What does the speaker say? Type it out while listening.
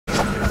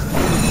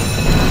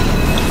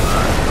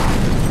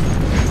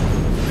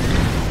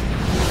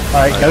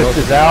Alright, Ghost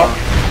is out.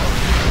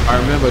 I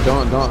remember,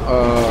 don't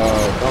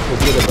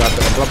forget about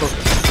that.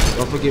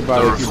 Don't forget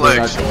about The if you bring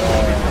out reflex. your,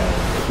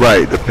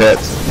 Right, the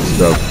pets and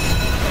stuff.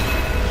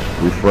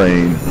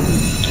 Refrain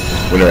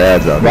when their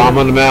ads out. Bomb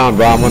on the mound,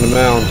 bomb on the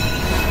mound.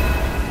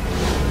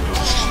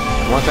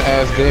 once the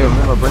ass dead,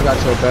 remember, bring out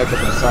your backup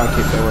and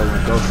sidekick. That way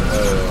when Ghost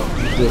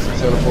does a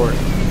teleport,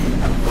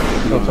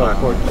 he'll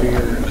teleport to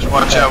your... Just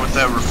watch out with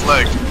that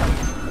reflect.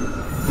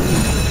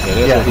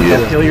 Yeah,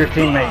 kill your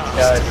teammates,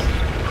 guys.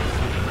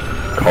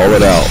 Call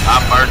it out. I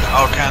murdered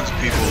all kinds of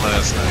people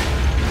last night.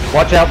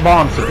 Watch out,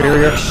 bomb,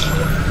 Superior.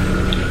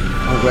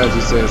 I'm glad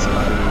you said something.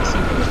 I didn't see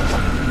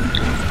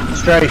that.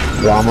 Strafe.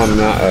 Bomb on the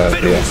mound.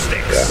 Yeah,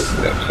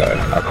 sorry.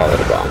 I'll call it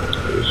a bomb.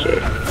 Pretty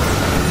sure.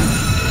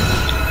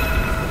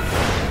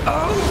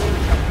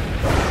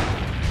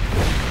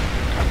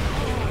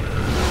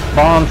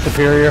 Bomb,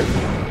 Superior.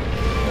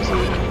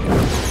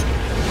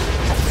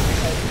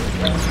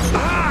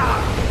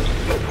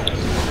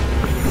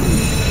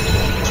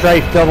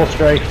 Strafe, double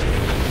strafe.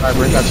 Alright,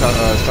 bring out your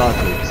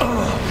sidekicks.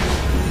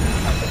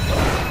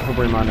 I'll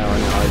bring mine out right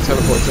now. Alright,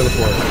 teleport.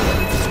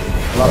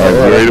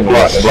 Alright, ready to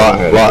block.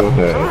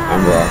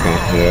 I'm blocking,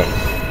 yeah.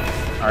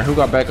 Alright, who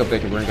got backup they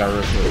can bring out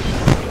real quick?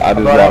 I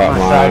just Brought brought out up my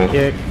mine.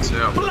 sidekick.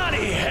 So,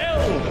 bloody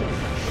hell!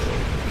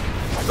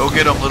 Go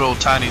get them little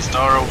tiny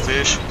starro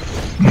fish.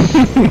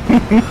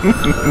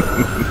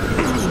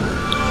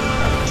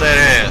 That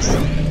ass.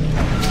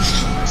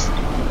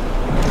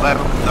 Slap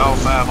him with all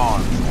 5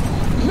 arms.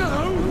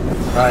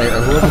 Alright,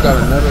 whoever got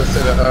another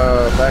set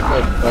of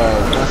backup,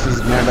 once these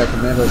man back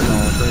commandos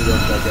gonna bring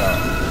us back out.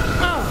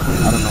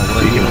 I don't know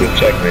where You can just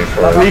check me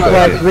for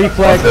Reflex.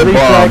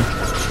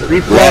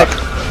 Block.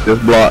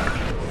 Just block.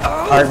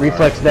 Alright,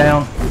 reflex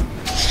down.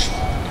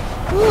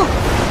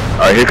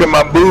 Alright, here come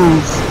my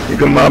booze.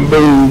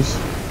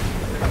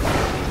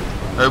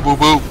 Hey, boo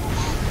boo.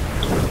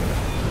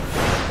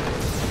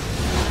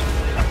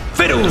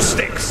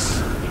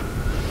 Fiddlesticks!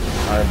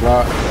 Alright,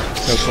 block.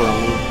 Teleport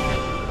on me.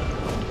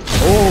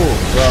 Oh,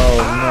 bro,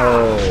 no.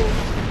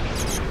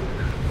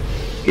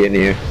 Get in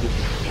here.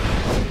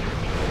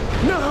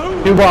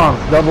 Two bombs,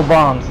 double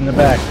bombs in the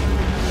back.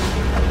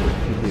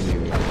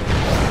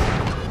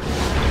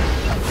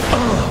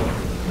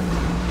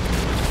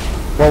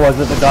 What was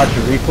it, the dodge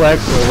your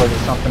reflex, or was it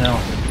something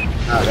else?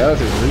 Nah, that was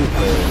his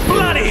reflex.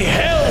 Bloody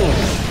hell!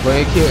 But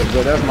it killed,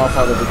 but that's my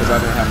fault because I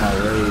didn't have my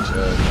rage.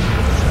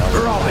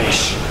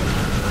 Rubbish!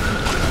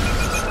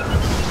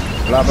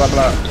 Blah, blah,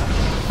 blah.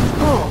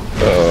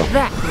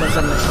 That was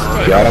a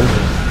mistake. Got him?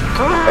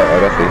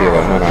 That's the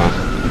healer. Hold on.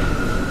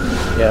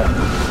 Yeah.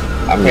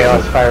 I'm Chaos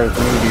getting. fires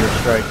the meteor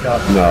strike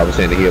up. No, I was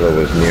saying the healer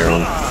was near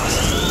him.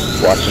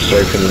 Watch the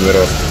strafe in the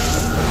middle.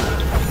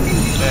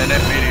 Man,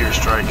 that meteor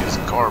strike is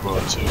carbo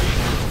too.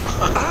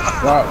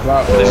 Block,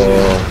 block. Get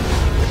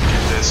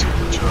that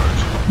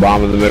supercharged.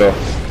 Bomb in the middle.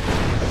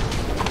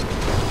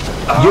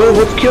 Yo,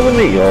 what's killing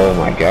me? Oh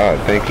my god,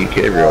 thank you,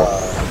 Gabriel.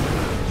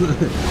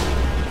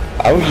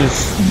 I was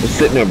just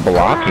sitting there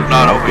blocking. I'm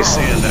not always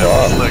seeing that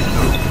reflect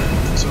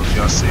though. So if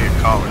y'all see it,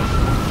 call it.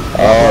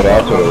 Oh,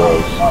 that's what it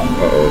was.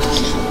 Uh-oh.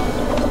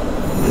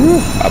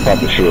 I thought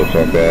the shield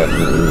fucked that.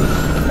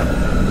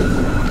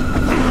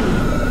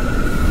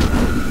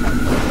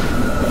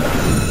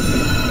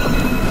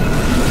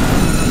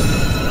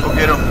 Go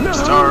get him,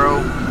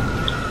 Starro.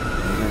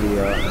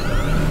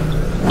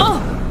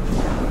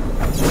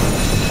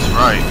 That's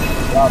right.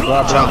 Block,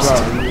 block, block,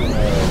 block.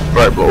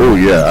 Right, but oh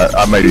yeah,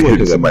 I might have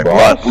hit somebody.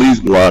 Block, please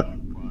block.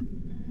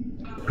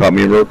 Caught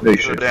me in Go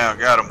rotation. down,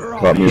 got him.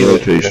 Caught me in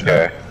rotation.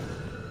 Okay.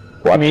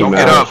 Watch Me, him Don't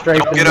get out. up, Straight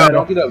don't in get the up.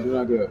 middle. Don't get up, do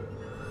not get up.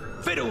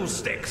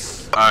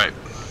 Fiddlesticks! Alright.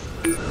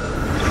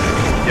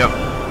 Yep.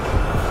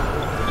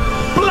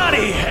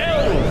 Bloody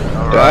hell!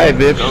 Alright,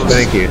 bitch.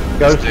 Thank you.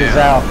 Ghost is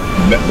out.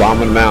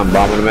 Bomb on the mound.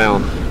 Bomb on the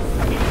mound.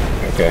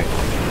 Okay.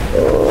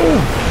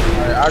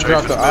 Alright, I Straight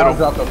dropped for the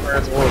the middle.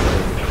 first order.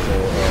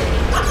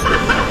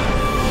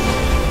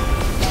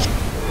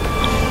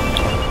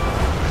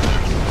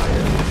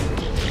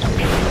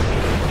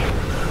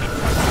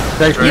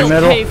 So, Strafe in the You'll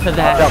middle. pay for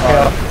that. Watch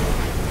out,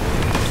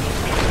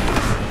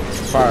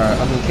 fire.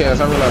 I mean, Chaos,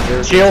 I realized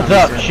there's... shields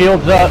up,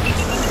 shields up. I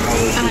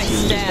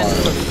stand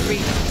for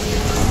freedom.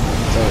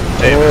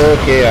 Oh,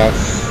 chaos.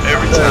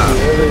 Every time.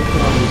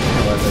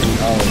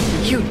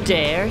 You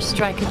dare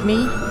strike at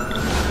me?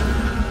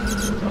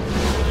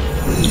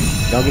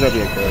 Don't get up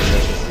yet, girl.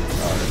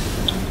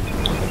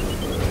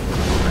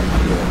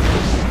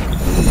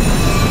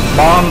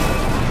 Bomb.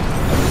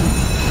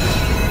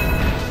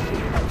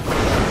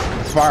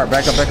 Fire,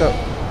 back up, back up.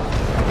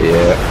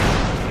 Yeah.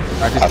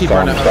 Alright, just I keep saw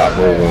running. him stop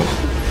moving.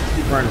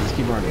 Keep running, just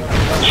keep running.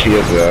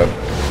 Shields up.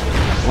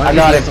 One I of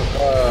got these it. is,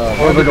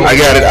 I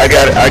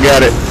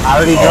got it. I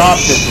already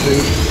dropped it,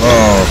 dude.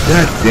 Oh,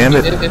 god damn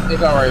it.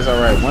 It's alright, it's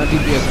alright. One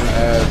DPS gonna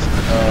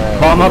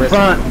add, Bomb up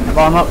front.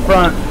 Bomb up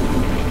front.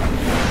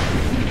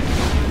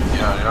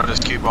 Yeah, y'all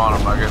just keep on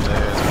him. I got the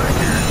ass back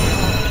here.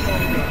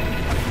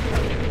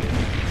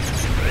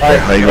 Alright,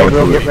 How you going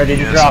Gabriel, to get it? ready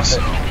to Yes, drop so.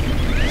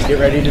 it. Get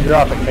ready to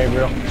drop it,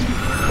 Gabriel.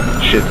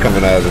 Shit's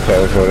coming out of the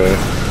teleporter.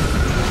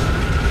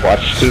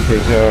 Watch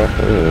supers,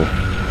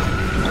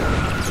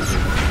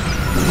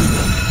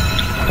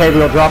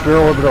 Cable, drop your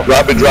orbital.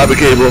 Drop it,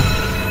 Cable.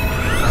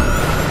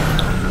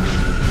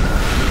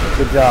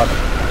 Good job.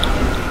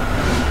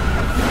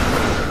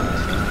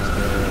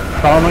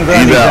 Solomon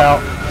Grundy's He's out.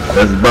 out.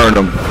 Let's burn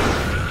him.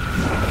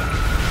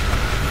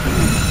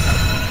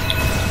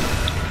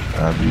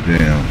 I'll be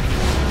damned.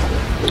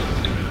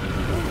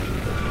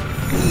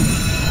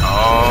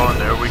 Oh,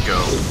 there we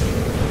go.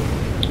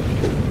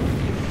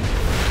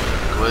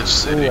 Glitch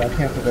City. Ooh, I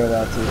can't figure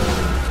that out too.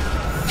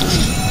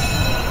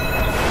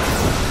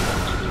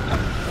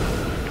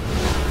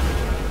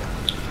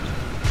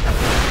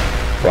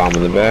 Bomb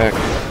in the back.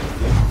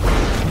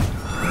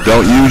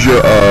 Don't use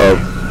your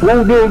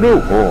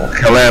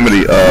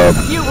calamity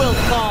You will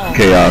fall.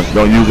 chaos.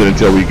 Don't use it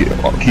until we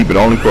keep it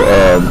only for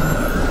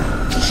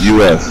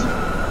US.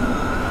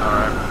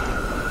 Alright.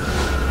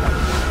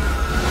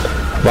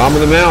 Bomb in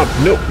the mount.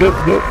 Nope.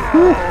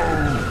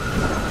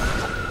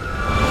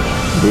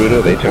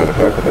 Buddha, they trying to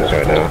fuck with us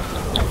right now.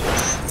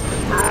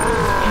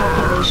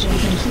 Calculation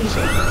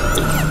completed.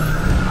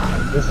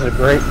 This is a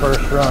great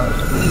first run.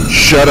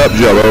 Shut up,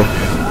 Jello.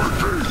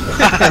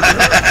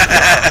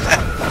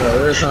 Yeah,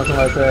 there's something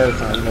like that. It's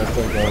not, you know,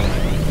 still going.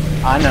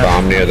 I know.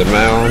 Bomb near the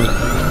mound.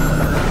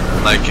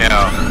 Like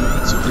how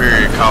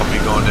Superior caught me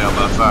going down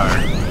by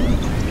fire.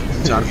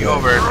 Time you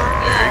over. There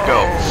you go.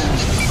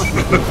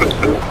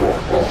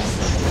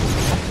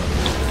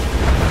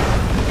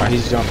 Oh,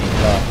 he's jumping the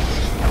top.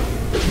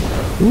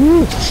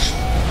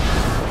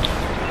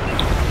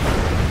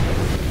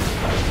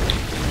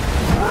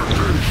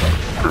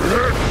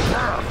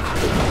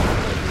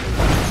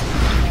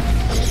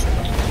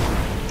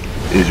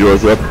 Is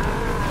yours up?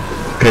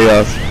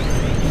 Chaos?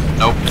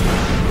 Nope.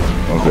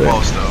 Okay.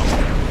 Almost though.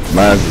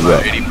 Mine's is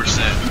up. 80%.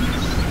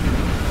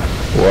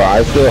 Well,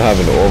 I still have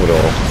an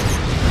orbital.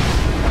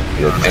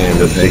 And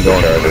the big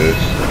charges.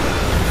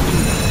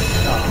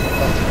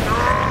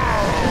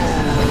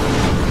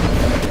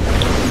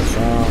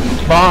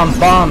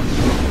 Bomb.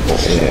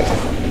 Yeah.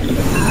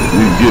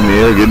 Get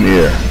in the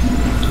air.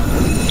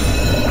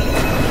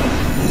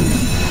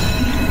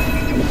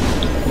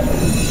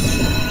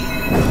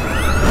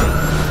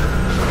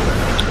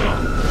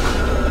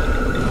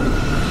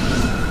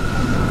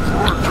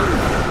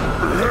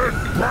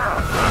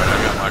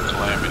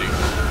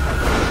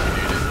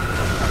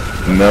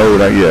 No,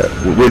 not yet.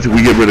 Wait till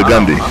we get rid of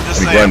Gundy. I'm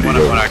just saying when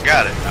I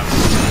got it.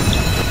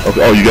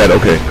 Okay. Oh, you got it.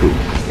 Okay, cool.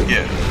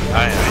 Yeah.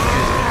 I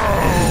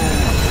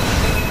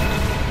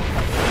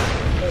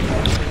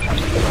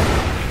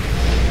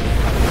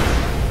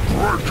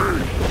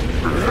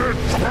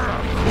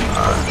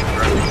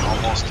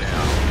almost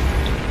down.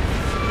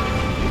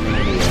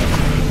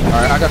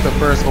 Alright, I got the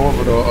first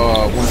orbital,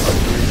 one up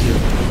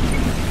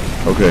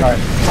 3 Okay.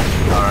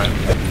 Alright.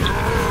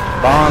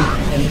 Bomb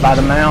in by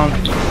the mound.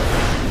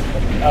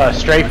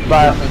 Strafe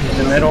by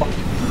the middle.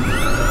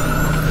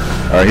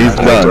 Alright, he's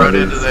done. Right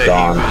into that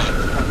Gone.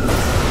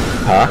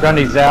 Huh?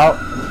 Grundy's out.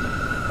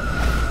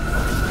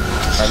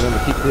 Alright,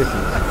 remember, keep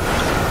distance.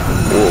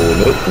 Oh,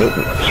 nope.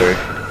 Sorry.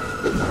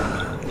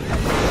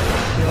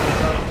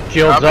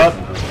 Shields Drop up.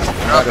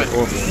 Drop it.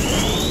 For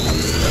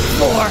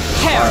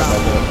Hera.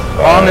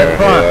 Bomb up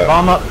front. Yeah.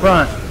 Bomb up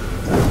front.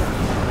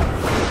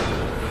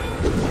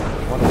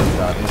 One of them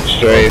got it.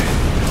 Straight.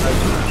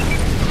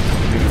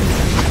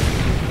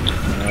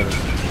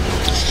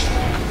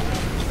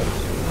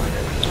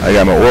 I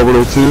got my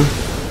orbital too.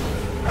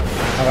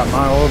 I got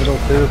my orbital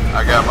too.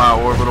 I got my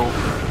orbital.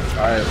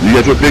 Alright, You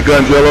got your big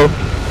gun, Jello?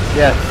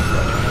 Yes.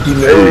 There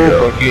you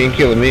go. Fuck, you ain't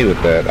killing me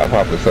with that. I'll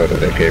pop the soda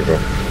there, Gabriel.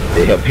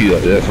 They help you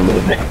up just a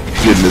little bit.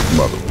 Getting this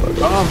motherfucker.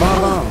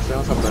 bomb.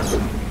 Sounds something.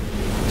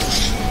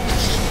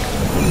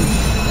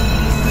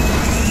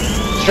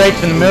 Straight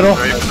in the middle.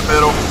 Straight in the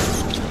middle.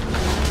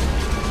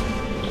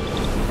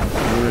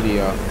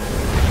 Unity,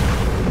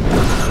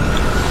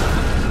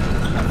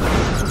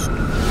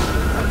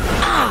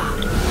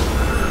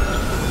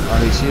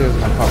 Alright, these shields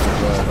gonna pop as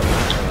well.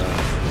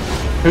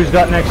 Who's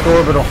got next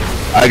orbital?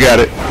 I got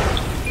it.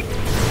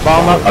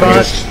 Bomb up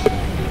front.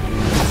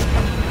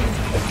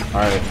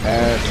 Alright,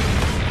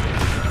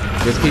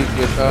 just keep,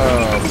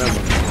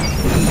 remember,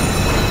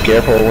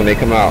 Careful when they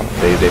come out.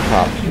 They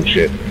pop some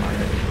shit.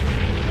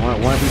 one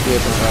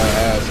BTS on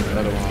ass and the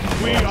other one.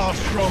 We are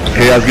strong.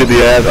 Chaos, get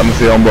the ass. I'm gonna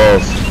say on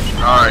balls.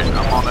 Alright,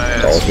 I'm on the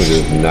ass. Also,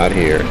 is not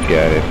here.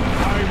 Got it. I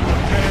will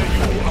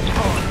tear you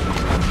apart.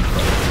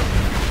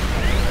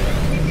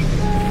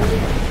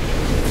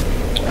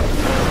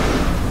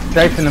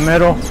 Strafe in the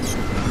middle.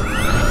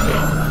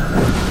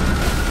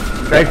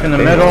 Strafe in the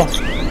middle.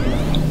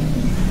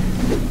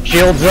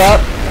 Shields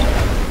up.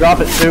 Drop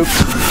it, Soup.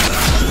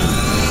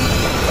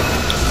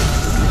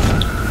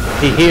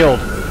 He healed.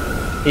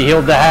 He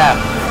healed the half.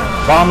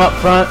 Bomb up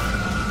front.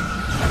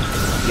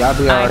 Y'all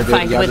be I alright.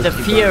 fight with the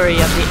fury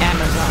of the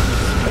Amazon.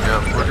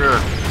 Yep, we're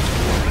good.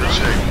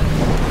 Appreciate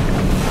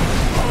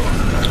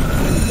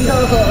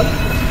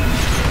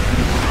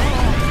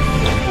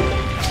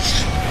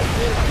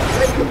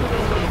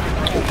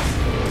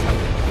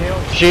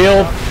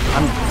Shield.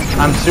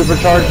 I'm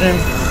supercharging him.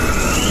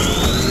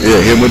 Yeah,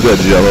 hit him with that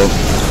jello.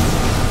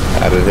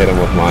 I just hit him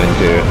with mine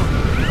too.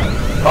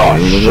 Oh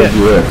shit!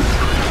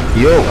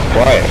 Yo,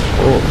 quiet.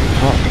 Oh,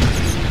 fuck.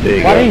 There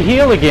you Why go. did he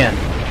heal again?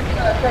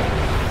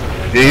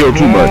 He healed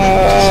too much.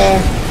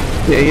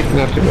 Yeah, he's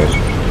not too much.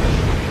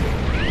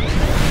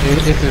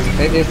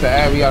 It's the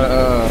ad. We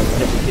gotta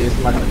it's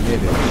like a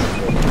medic.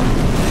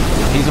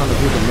 He's on the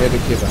group of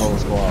medic, hit the whole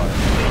squad.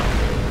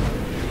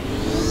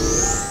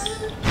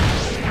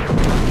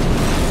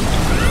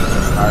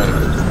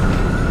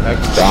 Alright.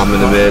 Bomb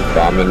in the mid,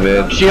 bomb in the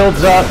mid.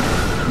 Shields up.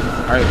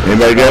 Alright.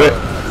 Anybody get it?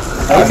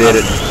 I did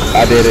it.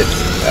 I did it.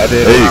 I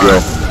did it. There you go.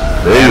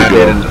 There you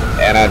go.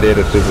 And I did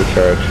a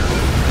supercharge.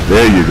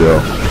 There you go.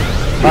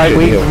 Alright,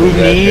 we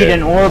need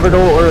an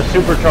orbital or a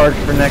supercharge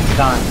for next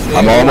time.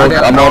 I'm almost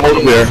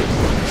there.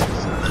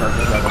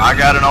 I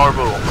got an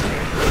orbital.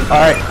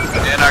 Alright,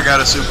 And I got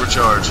a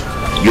supercharge.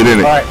 Get in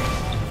it. alright.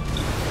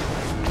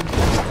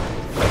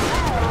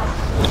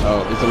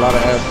 Oh, it's a lot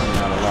of ads coming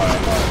out.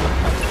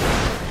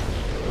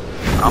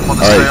 I'm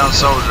gonna All stay right. on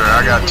soldier.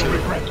 I got two.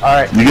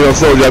 Alright. You get on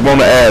soldier, I'm on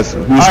the ass.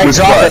 Who's Alright, which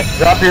drop spot? it.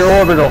 Drop your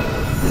orbital.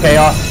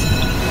 Chaos.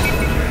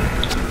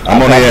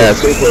 I'm on the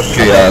ass. I popped the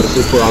Chaos.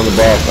 super on the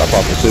boss. I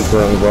popped the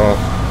super on the boss.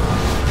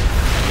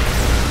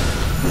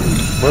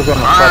 We're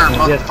gonna Burn,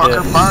 fucking get motherfucker,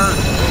 this. burn.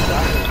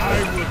 I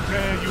will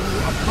tear you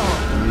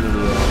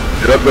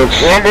apart. Get up there,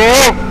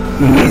 crumble!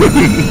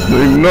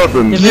 Ain't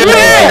nothing. The Yeah,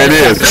 villain- it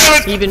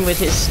is. Even with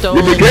his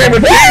stolen You became a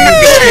weapons, king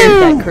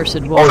again! that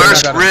cursed war.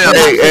 First The rib.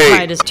 Hey,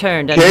 tide has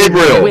turned and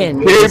Gabriel, we will win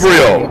this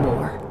Gabriel.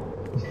 war.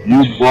 You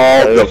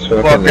balled the That's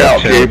fuck fucking out,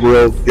 chill.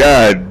 Gabriel.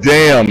 God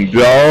damn,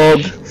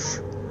 dog.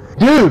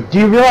 Dude, do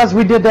you realize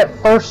we did that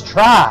first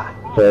try?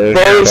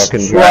 First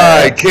fucking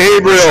try, drive. Say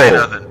Gabriel.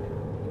 nothing.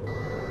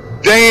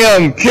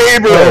 Damn,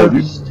 Gabriel.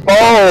 You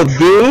balled,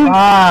 dude.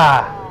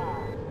 Ah.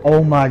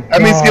 Oh my god. How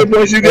many skill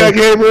points you got,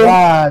 Gabriel?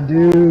 Ah,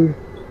 dude.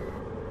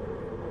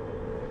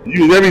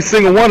 You used every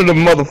single one of them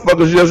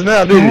motherfuckers just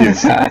now, didn't you?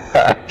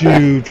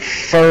 Dude,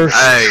 first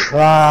Hey,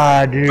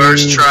 try, dude.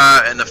 First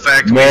try, and the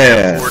fact we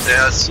Man. had 4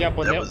 deaths, Yeah,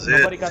 but that was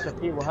nobody it. got to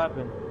see what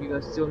happened. You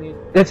guys still need.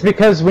 It's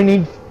because we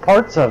need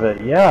parts of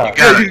it, yeah. You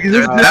got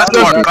it. That's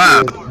part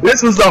 5.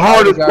 This was the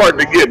hardest part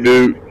to get,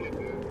 dude.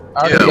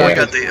 Yeah, we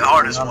got the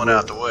hardest one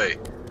out the way.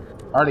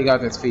 I already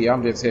got this fee.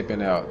 I'm just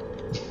hipping out.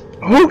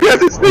 Who got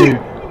this thing?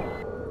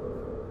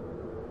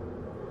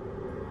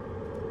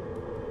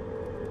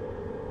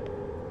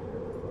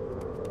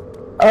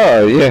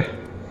 Oh, yeah.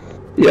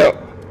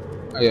 Yep.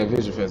 Oh yeah,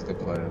 Vision Fest good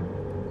plan.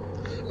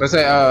 But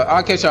say,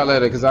 I'll catch y'all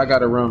later because I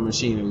gotta run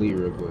Machine Elite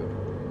real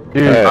quick.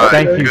 Dude, Alright,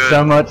 thank you good.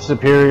 so much,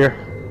 Superior.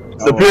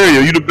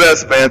 Superior, you the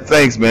best, man.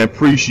 Thanks, man.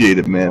 Appreciate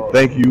it, man.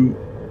 Thank you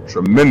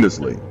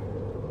tremendously.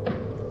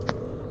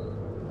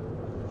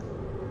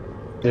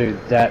 Dude,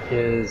 that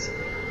is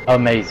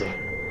amazing.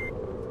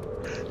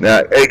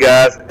 Now, hey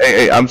guys,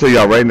 hey, I'm telling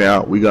y'all right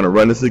now, we're gonna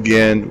run this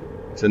again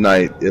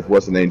tonight if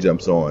what's the name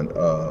jumps on,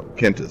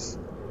 Kentus.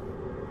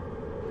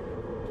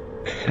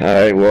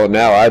 Alright, well,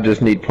 now I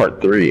just need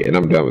part 3, and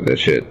I'm done with this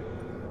shit.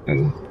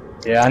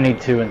 Yeah, I need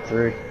 2 and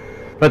 3.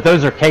 But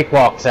those are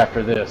cakewalks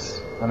after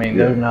this. I mean,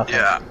 they're nothing.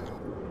 Yeah.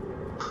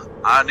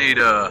 I need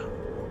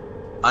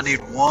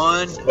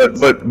 1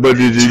 But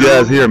did you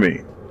guys hear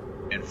me?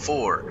 and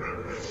 4.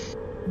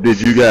 Did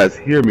you guys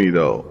hear me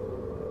though?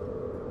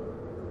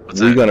 What's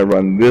We're that? gonna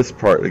run this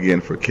part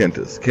again for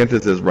Kentus.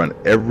 Kentus has run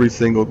every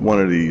single one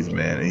of these,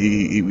 man.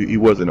 He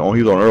wasn't on.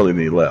 He was on early and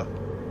he left.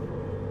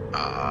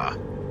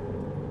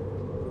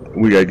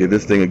 We gotta get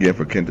this thing again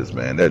for Kentus,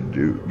 man. That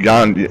dude,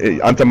 I'm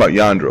talking about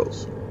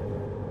Yandros.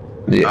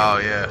 Yeah. Oh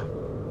yeah.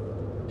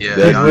 Yeah.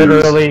 That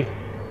yeah. dude-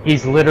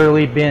 He's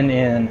literally been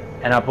in,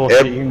 and I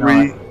bullshit you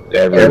not.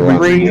 Every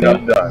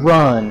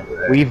run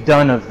we've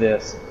done of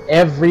this.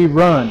 Every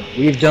run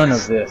we've done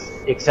of this,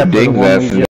 except for the Ding one we that. just